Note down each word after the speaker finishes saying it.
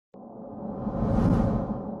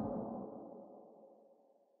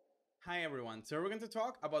Hi everyone, so we're going to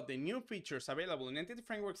talk about the new features available in Entity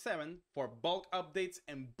Framework 7 for bulk updates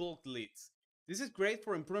and bulk deletes. This is great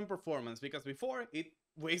for improving performance because before it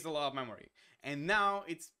wastes a lot of memory, and now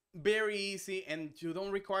it's very easy and you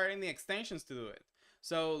don't require any extensions to do it.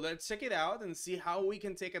 So let's check it out and see how we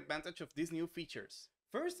can take advantage of these new features.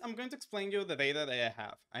 First, I'm going to explain you the data that I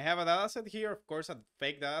have. I have a dataset here, of course a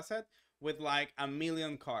fake dataset with like a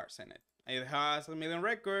million cars in it. It has a million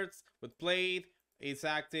records with plate, it's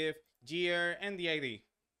active, year, and the ID.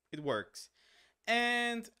 It works.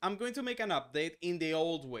 And I'm going to make an update in the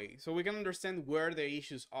old way so we can understand where the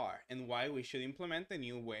issues are and why we should implement the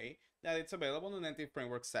new way that it's available in Entity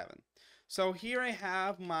Framework 7. So here I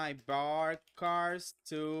have my bar cars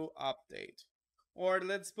to update, or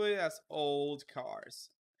let's put it as old cars.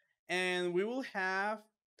 And we will have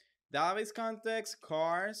database context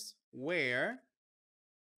cars where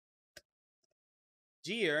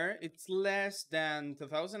year it's less than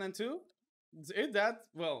 2002.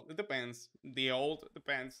 It depends. The old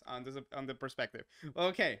depends on the perspective.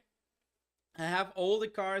 Okay, I have all the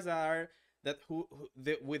cars that are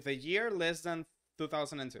with a year less than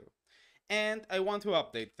 2002, and I want to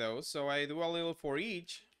update those. So I do a little for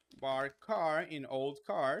each bar car in old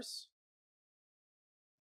cars,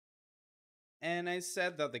 and I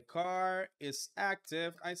said that the car is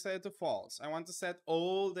active. I set it to false. I want to set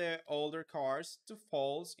all the older cars to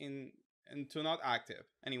false and to not active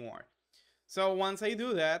anymore. So once I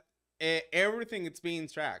do that, everything is being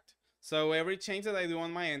tracked. So every change that I do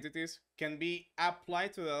on my entities can be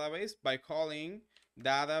applied to the database by calling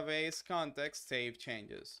database context save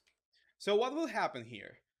changes. So what will happen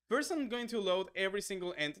here? First, I'm going to load every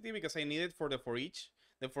single entity because I need it for the for each.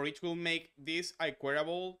 The for each will make this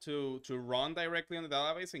queryable to run directly on the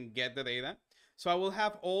database and get the data. So I will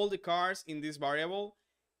have all the cars in this variable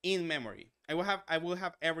in memory. I will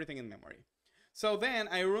have everything in memory. So then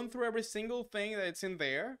I run through every single thing that's in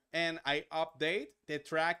there and I update the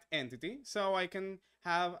tracked entity so I can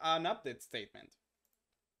have an update statement.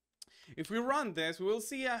 If we run this, we will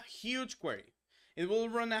see a huge query. It will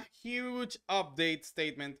run a huge update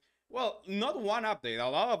statement. Well, not one update, a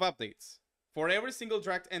lot of updates. For every single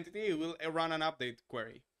tracked entity, it will run an update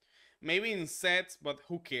query. Maybe in sets, but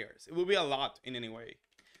who cares? It will be a lot in any way.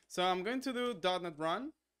 So I'm going to do .NET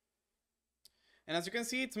run. And as you can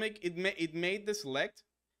see, it made the select,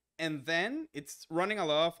 and then it's running a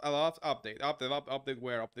lot of update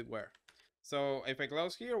where. So if I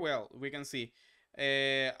close here, well, we can see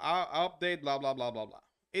update blah blah blah blah blah.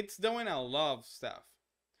 It's doing a lot of stuff,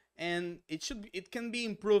 and it can be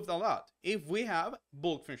improved a lot if we have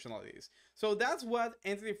bulk functionalities. So that's what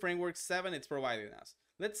Entity Framework 7 is providing us.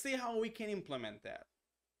 Let's see how we can implement that.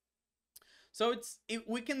 So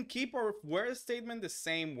we can keep our where statement the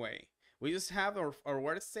same way. We just have our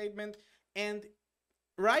word statement, and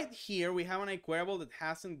right here we have an queryable that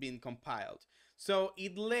hasn't been compiled. So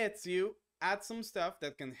it lets you add some stuff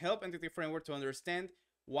that can help Entity Framework to understand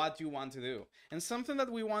what you want to do. And something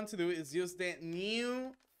that we want to do is use the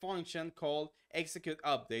new function called execute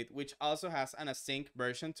update, which also has an async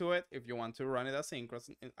version to it if you want to run it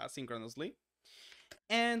asynchronously.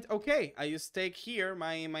 And okay, I just take here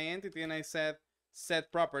my entity and I said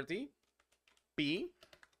set property p.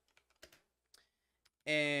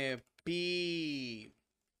 P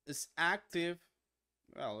is active.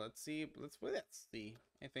 Well, let's see. Let's see.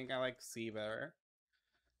 I think I like C better.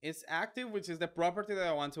 It's active, which is the property that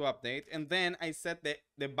I want to update, and then I set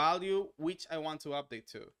the value which I want to update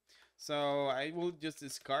to. So I will just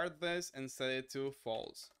discard this and set it to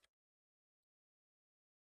false.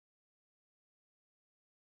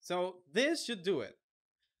 So this should do it.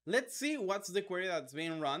 Let's see what's the query that's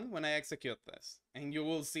being run when I execute this, and you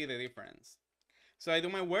will see the difference. So I do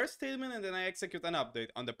my where statement and then I execute an update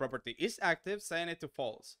on the property is active, setting it to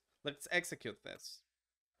false. Let's execute this.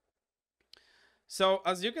 So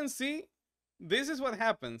as you can see, this is what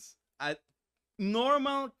happens. A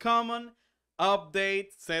normal common update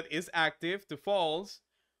set is active to false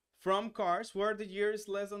from cars where the year is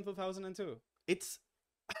less than 2002. It's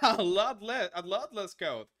a lot less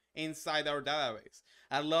code inside our database,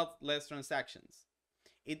 a lot less transactions.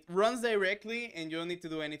 It runs directly and you don't need to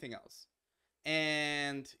do anything else.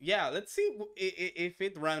 And yeah, let's see if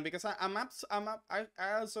it runs, because I'm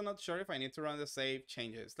also not sure if I need to run the save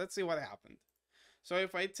changes. Let's see what happened. So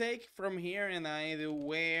if I take from here and I do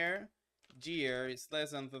where year is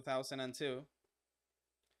less than 2002,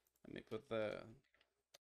 let me put the,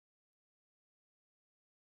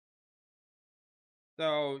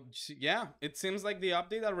 so yeah, it seems like the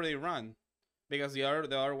update already run because the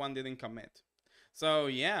other one didn't commit. So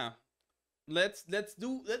yeah, let's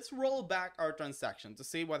roll back our transaction to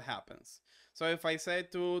see what happens. So if I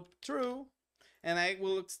set to true, and I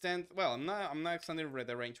will extend, well, I'm not extending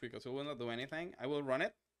the range because it will not do anything. I will run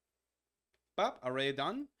it. Pop, already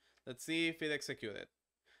done. Let's see if it executed.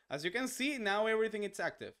 As you can see, now everything is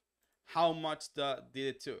active. How much did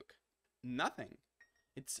it took? Nothing.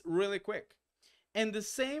 It's really quick. And the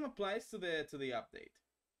same applies to the update.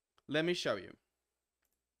 Let me show you.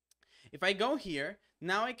 If I go here,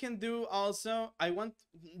 now I can do also,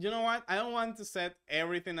 you know what? I don't want to set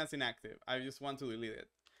everything as inactive. I just want to delete it.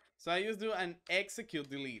 So I just do an execute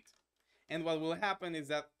delete. And what will happen is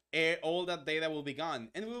that all that data will be gone.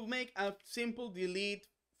 And we'll make a simple delete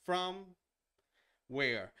from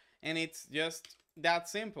where. And it's just that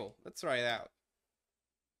simple. Let's try it out.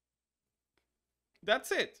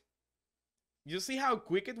 That's it. You see how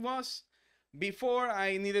quick it was? Before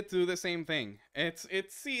I needed to do the same thing. It's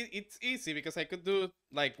easy because I could do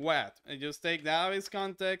like what? I just take the database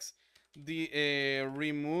context, the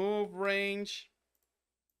remove range,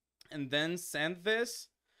 and then send this.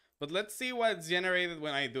 But let's see what's generated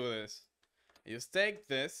when I do this. I just take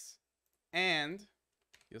this and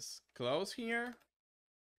just close here.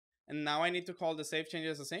 And now I need to call the save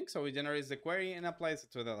changes async. So it generates the query and applies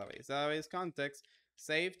it to the database. Database context,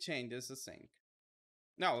 save changes async.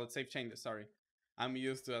 No, let's save changes, sorry. I'm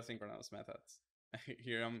used to asynchronous methods.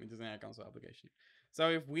 Here I'm using a console application. So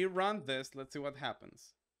if we run this, let's see what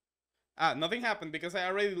happens. Nothing happened because I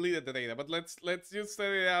already deleted the data, but let's just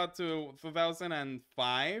set it out to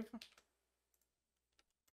 2005.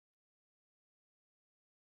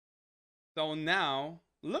 So now,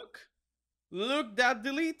 look that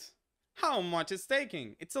delete. How much it's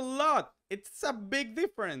taking? It's a lot. It's a big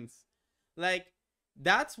difference. Like,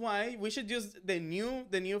 that's why we should use the new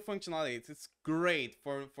functionalities. It's great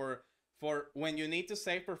for when you need to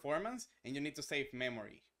save performance and you need to save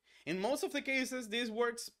memory. In most of the cases, this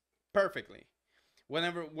works perfectly.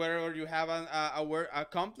 Whether you have a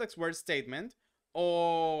complex word statement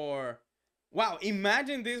or wow,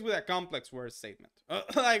 imagine this with a complex word statement.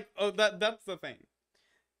 That's the thing.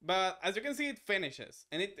 But as you can see, it finishes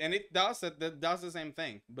and it does the same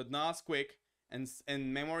thing, but not as quick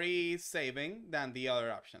and memory saving than the other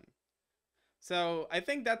option. So I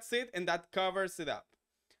think that's it, and that covers it up.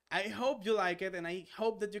 I hope you like it, and I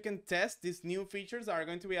hope that you can test these new features that are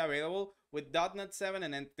going to be available with .NET 7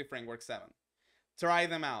 and Entity Framework 7. Try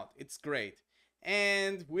them out. It's great.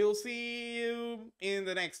 And we'll see you in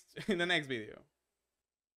the next video.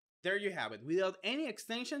 There you have it. Without any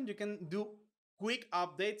extension, you can do quick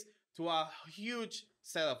updates to a huge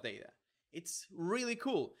set of data. It's really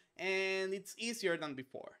cool and it's easier than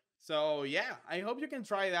before. So yeah, I hope you can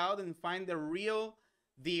try it out and find the real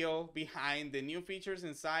deal behind the new features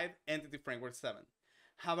inside Entity Framework 7.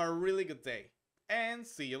 Have a really good day and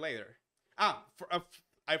see you later. I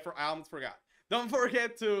almost forgot. Don't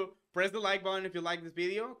forget to press the like button if you like this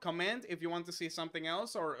video, comment if you want to see something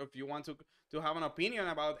else or if you want to have an opinion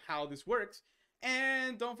about how this works,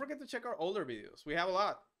 and don't forget to check our older videos. We have a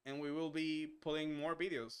lot and we will be putting more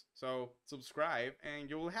videos, so subscribe and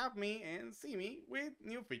you will have me and see me with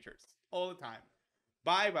new features all the time.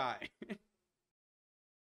 Bye bye.